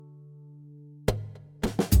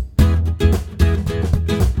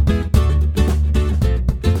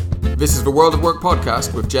This is the World of Work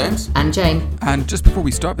podcast with James and Jane. And just before we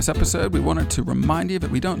start this episode, we wanted to remind you that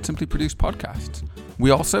we don't simply produce podcasts. We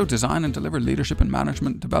also design and deliver leadership and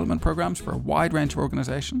management development programs for a wide range of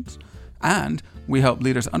organizations. And we help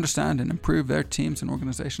leaders understand and improve their teams and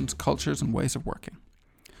organizations' cultures and ways of working.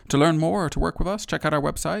 To learn more or to work with us, check out our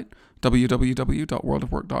website,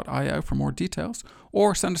 www.worldofwork.io for more details,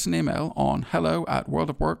 or send us an email on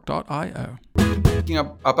hello@worldofwork.io. Speaking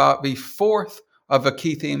about the fourth of the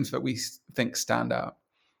key themes that we think stand out.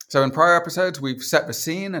 So in prior episodes, we've set the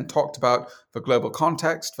scene and talked about the global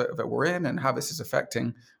context that we're in and how this is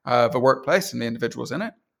affecting the workplace and the individuals in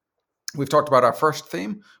it. We've talked about our first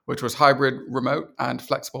theme, which was hybrid, remote, and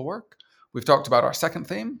flexible work. We've talked about our second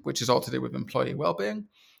theme, which is all to do with employee well-being.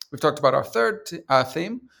 We've talked about our third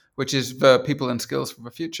theme, which is the people and skills for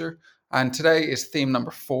the future. And today is theme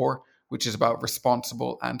number 4, which is about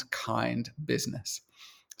responsible and kind business.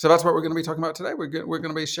 So that's what we're going to be talking about today. We're going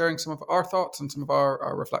to be sharing some of our thoughts and some of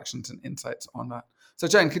our reflections and insights on that. So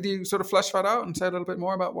Jane, could you sort of flesh that out and say a little bit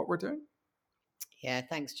more about what we're doing? Yeah,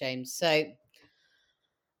 thanks, James. So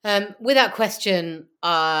without question,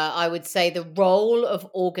 I would say the role of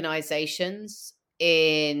organizations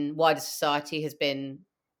in wider society has been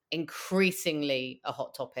increasingly a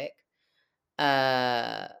hot topic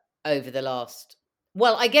over the last,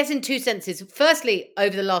 well, I guess in two senses. Firstly,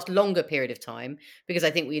 over the last longer period of time, because I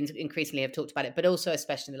think we increasingly have talked about it, but also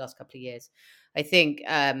especially in the last couple of years. I think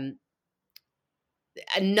a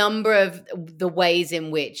number of the ways in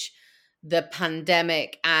which the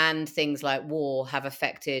pandemic and things like war have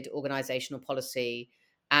affected organizational policy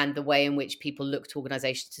and the way in which people look to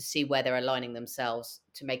organizations to see where they're aligning themselves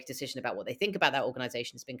to make a decision about what they think about that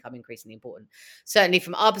organization has become increasingly important. Certainly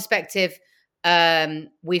from our perspective,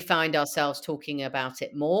 we find ourselves talking about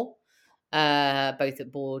it more, both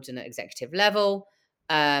at board and at executive level.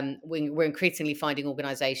 We're increasingly finding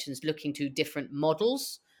organizations looking to different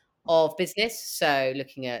models of business. So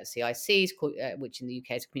looking at CICs, which in the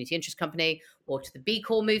UK is a community interest company, or to the B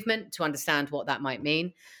Corp movement to understand what that might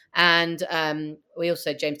mean. And we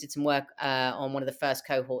also, James did some work on one of the first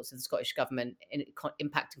cohorts of the Scottish Government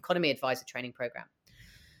Impact Economy Advisor Training Programme.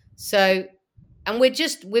 So, and we're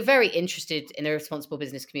very interested in the responsible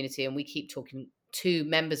business community, and we keep talking to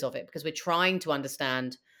members of it because we're trying to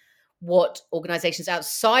understand what organizations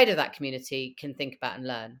outside of that community can think about and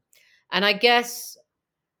learn. And I guess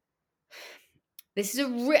this is a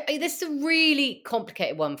really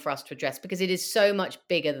complicated one for us to address because it is so much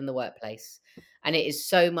bigger than the workplace, and it is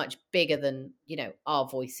so much bigger than, our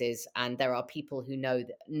voices. And there are people who know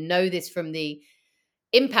this from the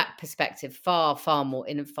impact perspective far more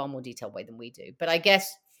in a far more detailed way than we do. But I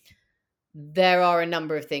guess there are a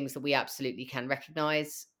number of things that we absolutely can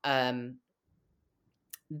recognize. The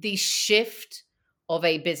shift of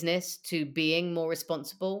a business to being more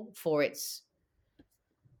responsible for its,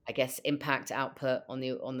 I guess, impact output on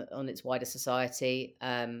its wider society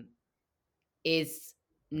is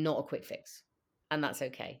not a quick fix, and that's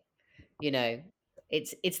okay.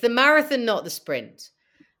 It's the marathon, not the sprint,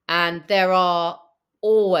 and there are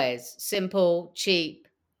always simple, cheap,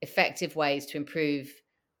 effective ways to improve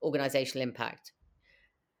organizational impact.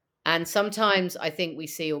 And sometimes I think we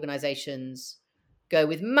see organizations go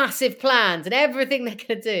with massive plans and everything they're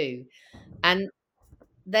going to do, and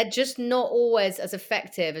they're just not always as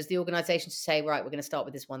effective as the organization to say, right, we're going to start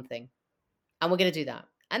with this one thing and we're going to do that.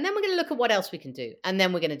 And then we're going to look at what else we can do. And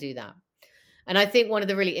then we're going to do that. And I think one of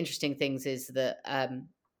the really interesting things is that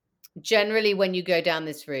generally when you go down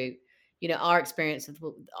this route, our experience,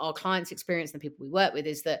 our clients' experience, and the people we work with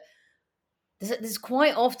is that there's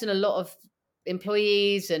quite often a lot of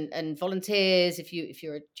employees and volunteers, if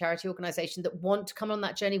you're a charity organization, that want to come on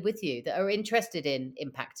that journey with you, that are interested in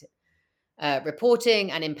impact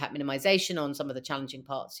reporting and impact minimization on some of the challenging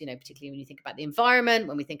parts, particularly when you think about the environment,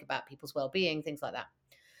 when we think about people's well-being, things like that.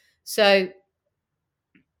 So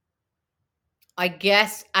I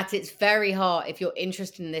guess at its very heart, if you're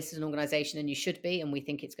interested in this as an organization, and you should be, and we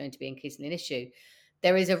think it's going to be increasingly an issue,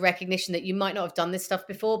 there is a recognition that you might not have done this stuff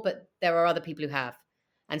before, but there are other people who have.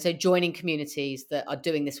 And so joining communities that are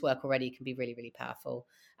doing this work already can be really, really powerful.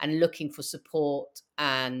 And looking for support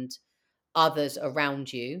and others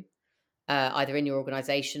around you, either in your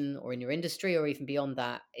organization or in your industry or even beyond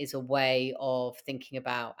that, is a way of thinking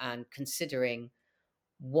about and considering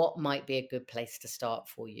what might be a good place to start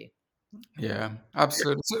for you. Yeah,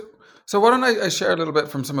 absolutely. So why don't I share a little bit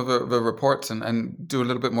from some of the reports and do a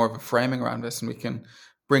little bit more of a framing around this, and we can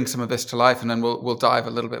bring some of this to life, and then we'll dive a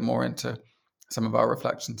little bit more into some of our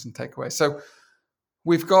reflections and takeaways. So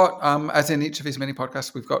we've got, as in each of these mini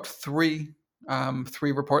podcasts, we've got 3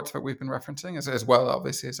 3 reports that we've been referencing, as well,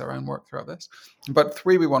 obviously, as our own work throughout this. But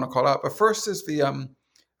 3 we want to call out. But first is the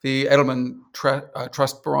Edelman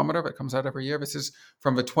Trust Barometer that comes out every year. This is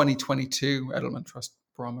from the 2022 Edelman Trust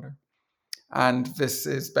Barometer. And this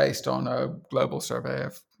is based on a global survey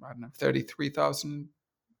of, 33,000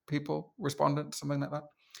 people, respondents, something like that.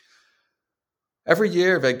 Every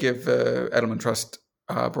year they give the Edelman Trust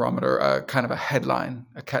Barometer a kind of a headline,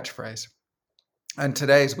 a catchphrase. And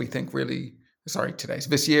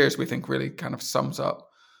this year's, we think really kind of sums up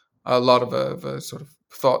a lot of the sort of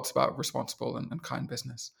thoughts about responsible and kind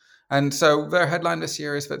business. And so their headline this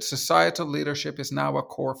year is that societal leadership is now a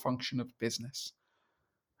core function of business.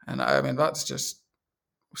 And I mean, that's just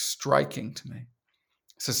striking to me.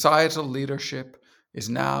 Societal leadership is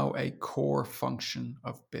now a core function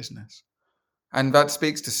of business. And that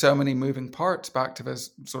speaks to so many moving parts back to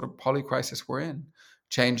this sort of polycrisis we're in,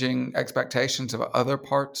 changing expectations of other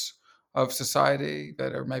parts of society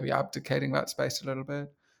that are maybe abdicating that space a little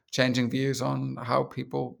bit, changing views on how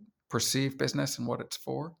people perceive business and what it's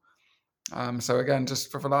for. So again,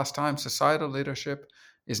 just for the last time, societal leadership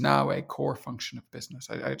is now a core function of business.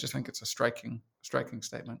 I just think it's a striking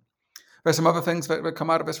statement. There's some other things that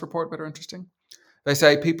come out of this report that are interesting. They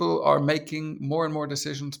say people are making more and more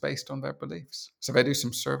decisions based on their beliefs. So they do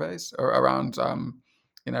some surveys around,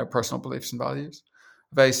 personal beliefs and values.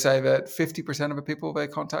 They say that 50% of the people they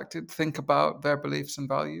contacted think about their beliefs and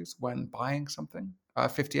values when buying something.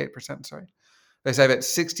 58%, sorry. They say that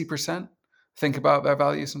 60% think about their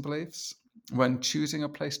values and beliefs when choosing a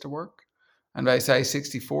place to work. And they say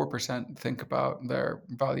 64% think about their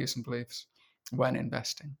values and beliefs when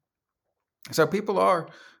investing. So people are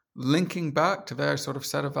linking back to their sort of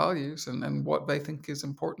set of values and what they think is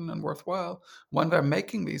important and worthwhile when they're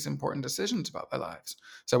making these important decisions about their lives.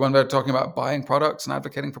 So when they're talking about buying products and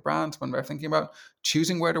advocating for brands, when they're thinking about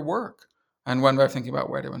choosing where to work, and when they're thinking about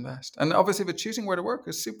where to invest. And obviously the choosing where to work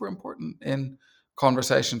is super important in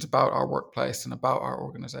conversations about our workplace and about our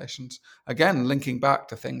organizations. Again, linking back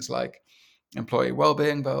to things like employee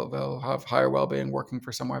well-being, they'll have higher well-being working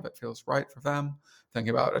for somewhere that feels right for them.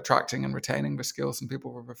 Thinking about attracting and retaining the skills and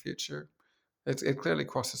people for the future. It clearly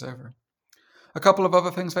crosses over. A couple of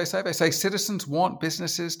other things they say citizens want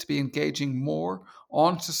businesses to be engaging more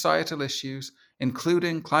on societal issues,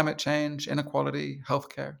 including climate change, inequality,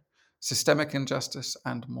 healthcare, systemic injustice,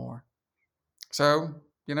 and more. So,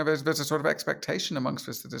 there's a sort of expectation amongst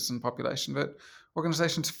the citizen population that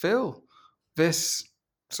organizations fill this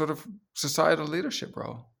sort of societal leadership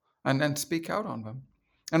role and speak out on them.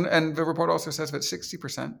 And the report also says that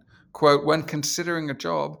 60%, quote, when considering a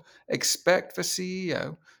job, expect the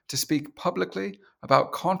CEO to speak publicly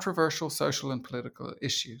about controversial social and political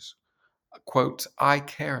issues, quote, I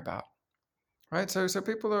care about, right? So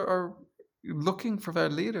people are looking for their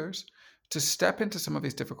leaders to step into some of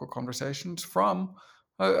these difficult conversations from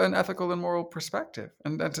an ethical and moral perspective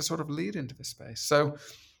and to sort of lead into this space. So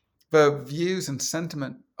the views and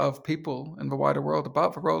sentiment of people in the wider world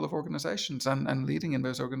about the role of organizations and leading in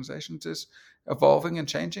those organizations is evolving and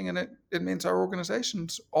changing, and it means our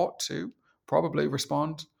organizations ought to probably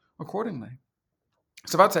respond accordingly.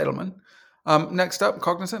 So that's Edelman. Next up,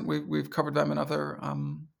 Cognizant. We've covered them in other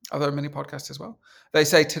mini podcasts as well. They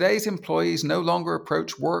say today's employees no longer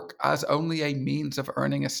approach work as only a means of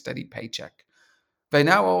earning a steady paycheck. They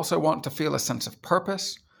now also want to feel a sense of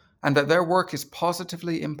purpose and that their work is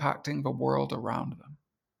positively impacting the world around them.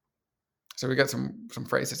 So we get some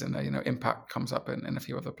phrases in there, impact comes up in a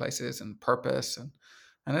few other places, and purpose,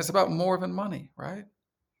 and it's about more than money, right?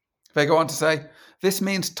 They go on to say, this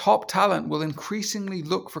means top talent will increasingly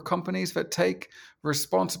look for companies that take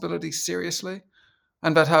responsibility seriously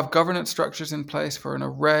and that have governance structures in place for an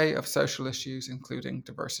array of social issues, including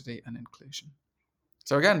diversity and inclusion.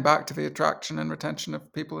 So again, back to the attraction and retention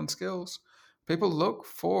of people and skills. People look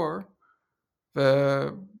for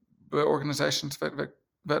the organizations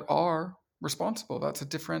that are responsible. That's a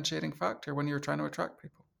differentiating factor when you're trying to attract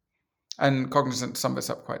people. And Cognizant sum this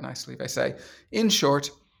up quite nicely. They say, in short,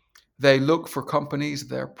 they look for companies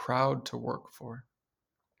they're proud to work for.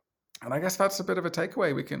 And I guess that's a bit of a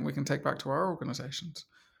takeaway we can take back to our organizations.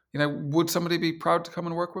 Would somebody be proud to come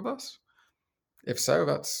and work with us? If so,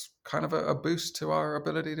 that's kind of a boost to our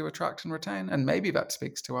ability to attract and retain. And maybe that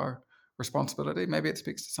speaks to our responsibility. Maybe it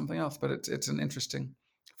speaks to something else, but it's an interesting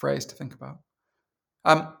phrase to think about.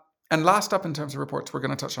 And last up in terms of reports, we're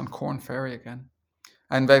going to touch on Korn Ferry again.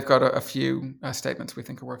 And they've got a few statements we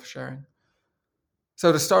think are worth sharing.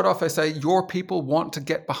 So to start off, they say, your people want to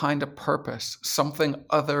get behind a purpose, something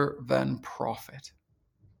other than profit.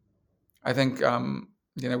 I think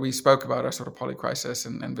We spoke about our sort of polycrisis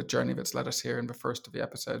and the journey that's led us here in the first of the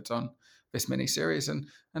episodes on this mini series, and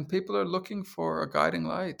people are looking for a guiding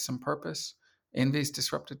light, some purpose in these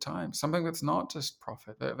disrupted times, something that's not just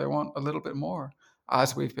profit. They want a little bit more.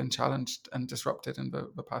 As we've been challenged and disrupted in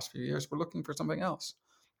the past few years, we're looking for something else,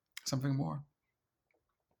 something more.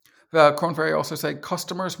 Korn Ferry also said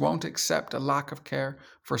customers won't accept a lack of care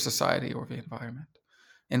for society or the environment.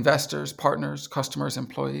 Investors, partners, customers,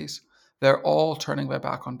 employees, they're all turning their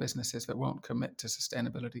back on businesses that won't commit to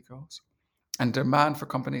sustainability goals. And demand for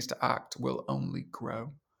companies to act will only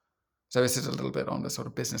grow. So this is a little bit on the sort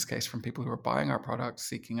of business case from people who are buying our products,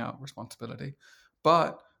 seeking out responsibility.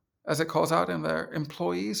 But as it calls out in there,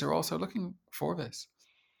 employees are also looking for this.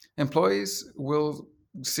 Employees will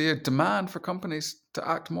see a demand for companies to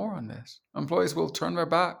act more on this. Employees will turn their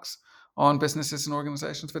backs on businesses and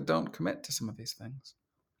organizations that don't commit to some of these things.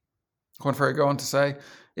 Korn Ferry go on to say,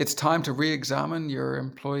 it's time to re-examine your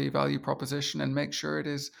employee value proposition and make sure it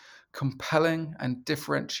is compelling and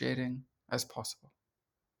differentiating as possible.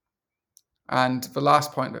 And the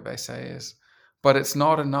last point that they say is, but it's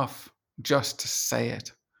not enough just to say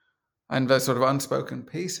it. And the sort of unspoken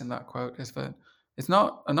piece in that quote is that it's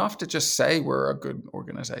not enough to just say we're a good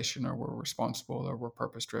organization or we're responsible or we're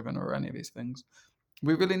purpose-driven or any of these things.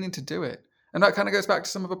 We really need to do it. And that kind of goes back to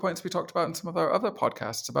some of the points we talked about in some of our other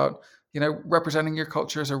podcasts about, representing your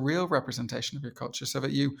culture as a real representation of your culture so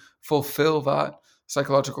that you fulfill that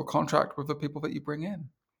psychological contract with the people that you bring in.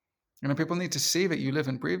 People need to see that you live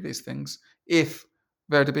and breathe these things if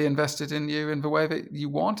they're to be invested in you in the way that you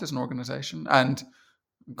want as an organization and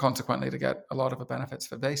consequently to get a lot of the benefits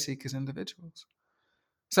that they seek as individuals.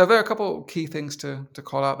 So there are a couple key things to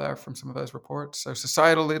call out there from some of those reports. So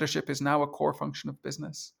societal leadership is now a core function of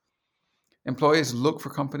business. Employees look for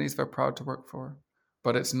companies they're proud to work for,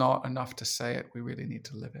 but it's not enough to say it. We really need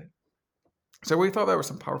to live it. So we thought there were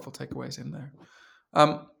some powerful takeaways in there.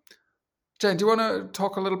 Jane, do you want to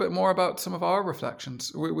talk a little bit more about some of our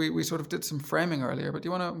reflections? We sort of did some framing earlier, but do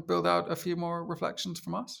you want to build out a few more reflections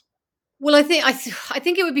from us? Well, I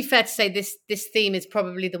think it would be fair to say this theme is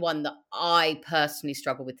probably the one that I personally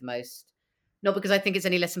struggle with the most. Not because I think it's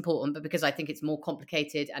any less important, but because I think it's more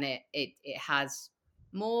complicated and it has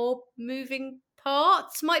more moving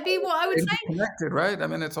parts, might be what I would say. Interconnected, right? I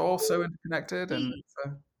mean, it's all so interconnected. And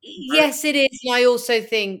yes, it is. And I also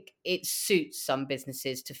think it suits some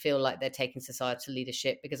businesses to feel like they're taking societal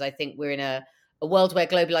leadership, because I think we're in a world where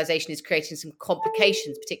globalization is creating some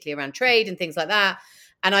complications, particularly around trade and things like that.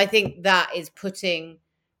 And I think that is putting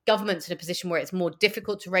governments in a position where it's more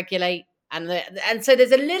difficult to regulate. And so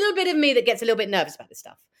there's a little bit of me that gets a little bit nervous about this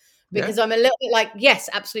stuff, because I'm a little bit like, yes,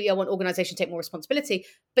 absolutely, I want organizations to take more responsibility.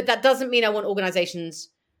 But that doesn't mean I want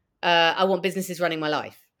I want businesses running my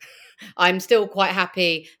life. I'm still quite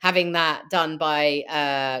happy having that done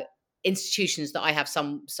by institutions that I have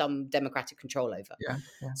some democratic control over. Yeah.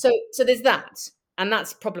 So there's that. And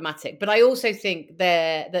that's problematic. But I also think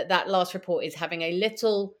that last report is having a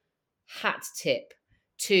little hat tip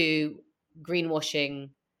to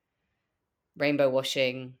greenwashing, rainbow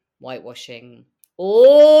washing, whitewashing,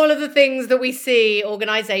 all of the things that we see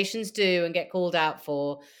organizations do and get called out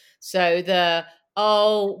for. So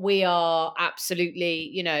we are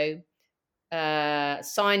absolutely,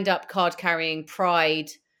 signed up card carrying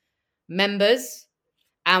Pride members.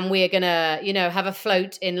 And we're going to, have a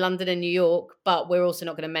float in London and New York, but we're also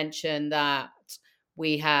not going to mention that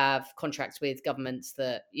we have contracts with governments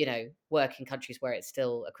that, work in countries where it's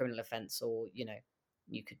still a criminal offense, or,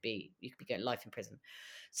 you could be getting life in prison.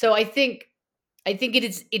 So I think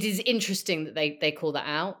it is interesting that they call that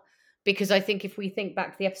out, because I think if we think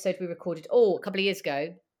back to the episode we recorded a couple of years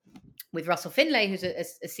ago with Russell Finlay, who's a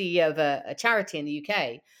CEO of a charity in the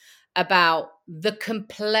UK, about the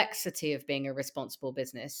complexity of being a responsible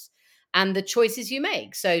business and the choices you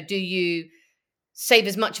make. So do you save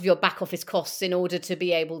as much of your back office costs in order to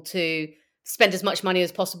be able to spend as much money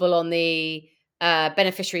as possible on the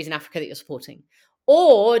beneficiaries in Africa that you're supporting?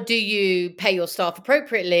 Or do you pay your staff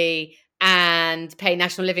appropriately and pay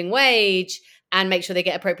national living wage and make sure they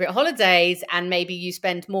get appropriate holidays, and maybe you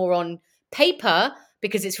spend more on paper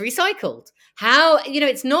because it's recycled? How,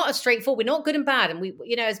 it's not as straightforward. We're not good and bad. And we,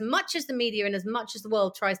 as much as the media and as much as the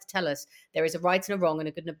world tries to tell us there is a right and a wrong and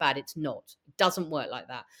a good and a bad, it's not. It doesn't work like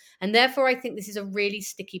that. And therefore, I think this is a really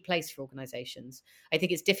sticky place for organizations. I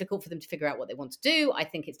think it's difficult for them to figure out what they want to do. I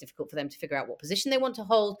think it's difficult for them to figure out what position they want to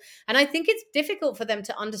hold. And I think it's difficult for them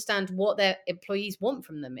to understand what their employees want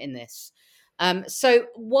from them in this. So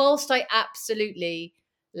whilst I absolutely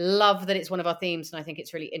love that it's one of our themes, and I think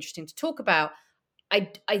it's really interesting to talk about,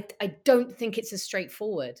 I don't think it's as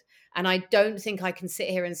straightforward. And I don't think I can sit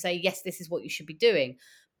here and say, yes, this is what you should be doing,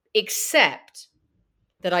 except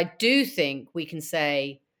that I do think we can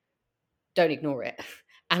say, don't ignore it.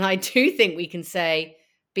 And I do think we can say,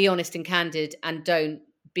 be honest and candid and don't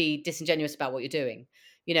be disingenuous about what you're doing.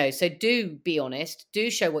 So do be honest, do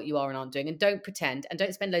show what you are and aren't doing, and don't pretend, and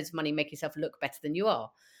don't spend loads of money and make yourself look better than you are.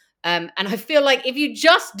 And I feel like if you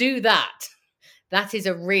just do that, that is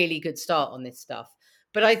a really good start on this stuff.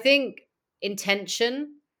 But I think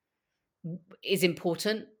intention is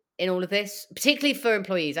important in all of this, particularly for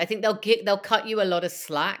employees. I think they'll cut you a lot of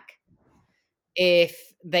slack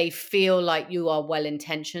if they feel like you are well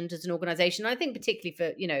intentioned as an organization. I think particularly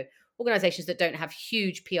for organizations that don't have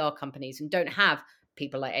huge PR companies and don't have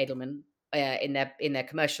people like Edelman in their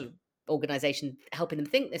commercial organization helping them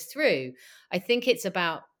think this through. I think it's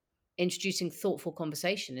about introducing thoughtful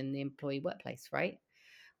conversation in the employee workplace, right?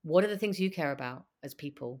 What are the things you care about as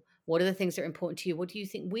people? What are the things that are important to you? What do you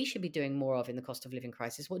think we should be doing more of in the cost of living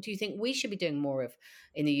crisis? What do you think we should be doing more of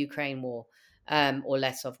in the Ukraine war, or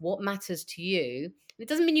less of? What matters to you? It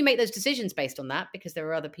doesn't mean you make those decisions based on that, because there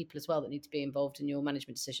are other people as well that need to be involved in your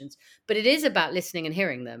management decisions. But it is about listening and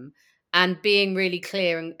hearing them and being really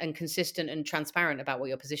clear and consistent and transparent about what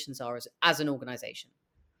your positions are as an organization.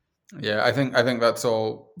 Yeah, I think that's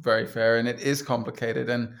all very fair, and it is complicated,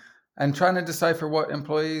 and trying to decipher what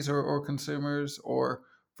employees or consumers or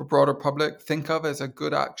the broader public think of as a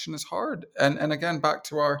good action is hard. And again, back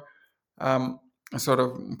to our sort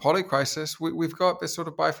of poly crisis, we've got this sort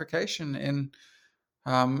of bifurcation in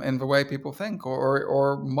the way people think,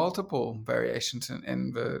 or multiple variations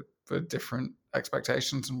in the different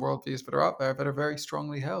expectations and worldviews that are out there that are very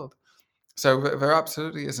strongly held. So there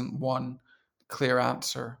absolutely isn't one clear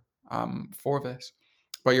answer for this.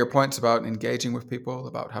 But your points about engaging with people,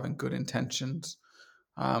 about having good intentions,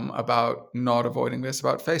 about not avoiding this,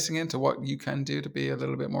 about facing into what you can do to be a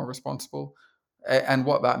little bit more responsible, and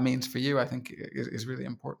what that means for you, I think is really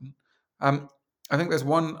important. I think there's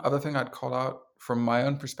one other thing I'd call out from my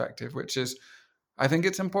own perspective, which is I think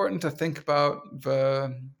it's important to think about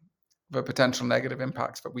the potential negative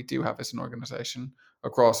impacts that we do have as an organization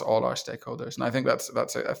across all our stakeholders. And I think that's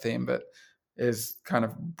a theme that is kind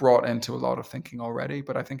of brought into a lot of thinking already,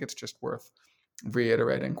 but I think it's just worth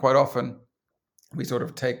reiterating. Quite often we sort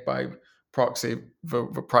of take by proxy the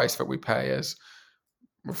price that we pay as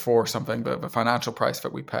for something, the financial price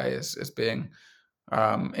that we pay is being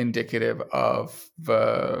indicative of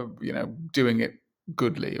the doing it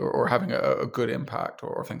goodly or having a good impact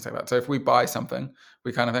or things like that. So if we buy something,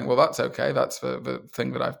 we kind of think, well, that's okay, that's the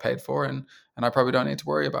thing that I've paid for, and I probably don't need to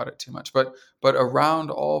worry about it too much. But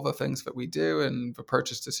around all the things that we do and the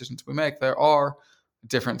purchase decisions we make, there are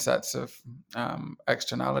different sets of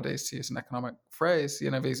externalities, to use an economic phrase,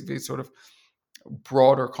 these sort of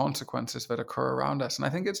broader consequences that occur around us. And I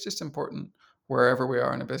think it's just important, wherever we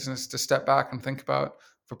are in a business, to step back and think about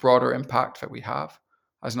the broader impact that we have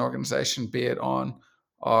as an organization, be it on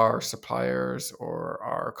our suppliers or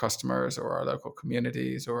our customers or our local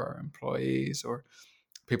communities or our employees or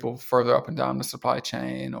people further up and down the supply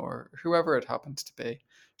chain or whoever it happens to be.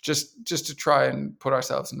 Just to try and put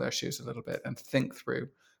ourselves in their shoes a little bit and think through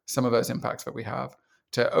some of those impacts that we have,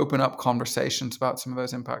 to open up conversations about some of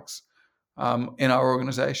those impacts in our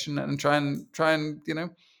organization, and try and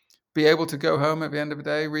be able to go home at the end of the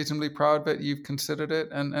day reasonably proud that you've considered it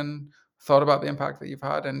and thought about the impact that you've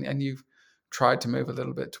had, and you've tried to move a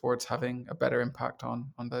little bit towards having a better impact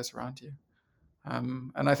on those around you.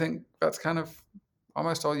 And I think that's kind of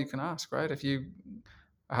almost all you can ask, right? If you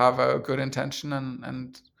have a good intention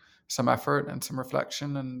and some effort and some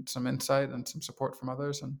reflection and some insight and some support from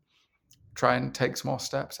others, and try and take small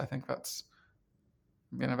steps, I think that's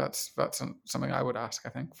something I would ask, I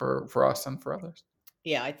think, for us and for others.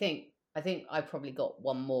 Yeah, I think I've probably got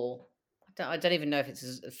one more. I don't even know if it's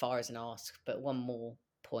as far as an ask, but one more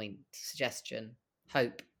point, suggestion.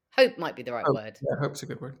 Hope might be the right word. Yeah, hope's a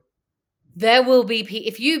good word. There will be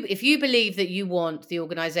if you believe that you want the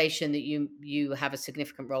organization that you have a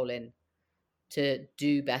significant role in to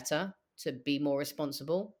do better, to be more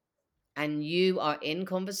responsible, and you are in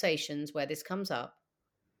conversations where this comes up,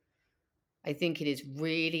 I think it is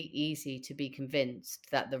really easy to be convinced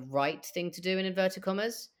that the right thing to do, in inverted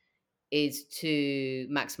commas, is to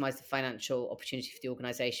maximize the financial opportunity for the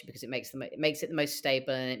organization, because it makes it the most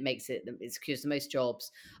stable, and it secures the most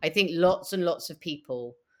jobs. I think lots and lots of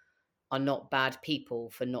people are not bad people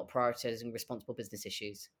for not prioritizing responsible business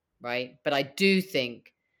issues, right? But I do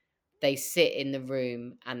think they sit in the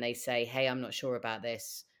room and they say, hey, I'm not sure about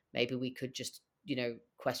this. Maybe we could just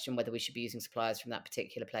question whether we should be using suppliers from that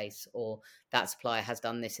particular place, or that supplier has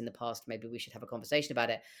done this in the past, maybe we should have a conversation about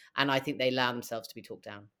it. And I think they allow themselves to be talked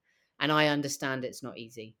down. And I understand it's not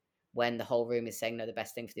easy when the whole room is saying, no, the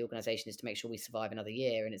best thing for the organization is to make sure we survive another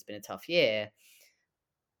year, and it's been a tough year.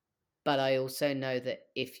 But I also know that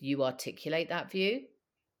if you articulate that view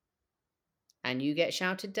and you get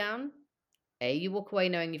shouted down, you walk away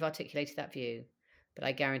knowing you've articulated that view, but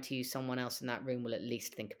I guarantee you someone else in that room will at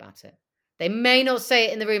least think about it. They may not say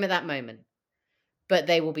it in the room at that moment, but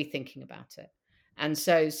they will be thinking about it. And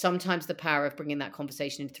so sometimes the power of bringing that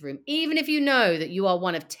conversation into the room, even if you know that you are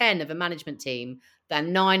one of 10 of a management team, that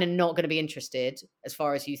 9 are not going to be interested as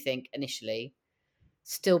far as you think initially,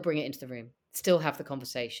 still bring it into the room, still have the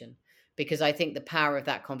conversation, because I think the power of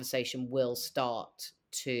that conversation will start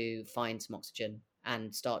to find some oxygen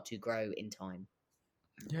and start to grow in time.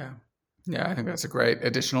 Yeah, I think that's a great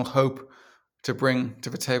additional hope to bring to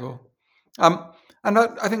the table. And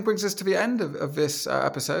that, I think, brings us to the end of this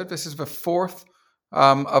episode. This is the fourth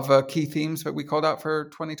of key themes that we called out for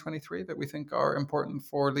 2023 that we think are important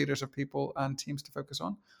for leaders of people and teams to focus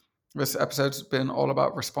on. This episode's been all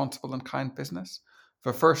about responsible and kind business.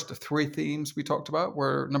 The first 3 themes we talked about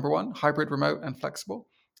were, number 1, hybrid, remote, and flexible.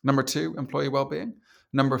 Number 2, employee well-being.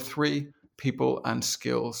 Number 3, people and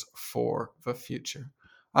skills for the future.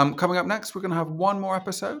 Coming up next, we're going to have one more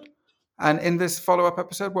episode. And in this follow-up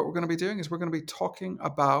episode, what we're going to be doing is we're going to be talking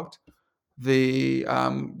about the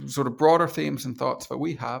sort of broader themes and thoughts that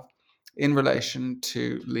we have in relation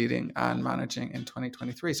to leading and managing in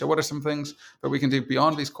 2023. So what are some things that we can do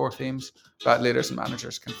beyond these core themes that leaders and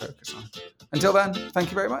managers can focus on? Until then,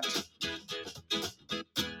 thank you very much.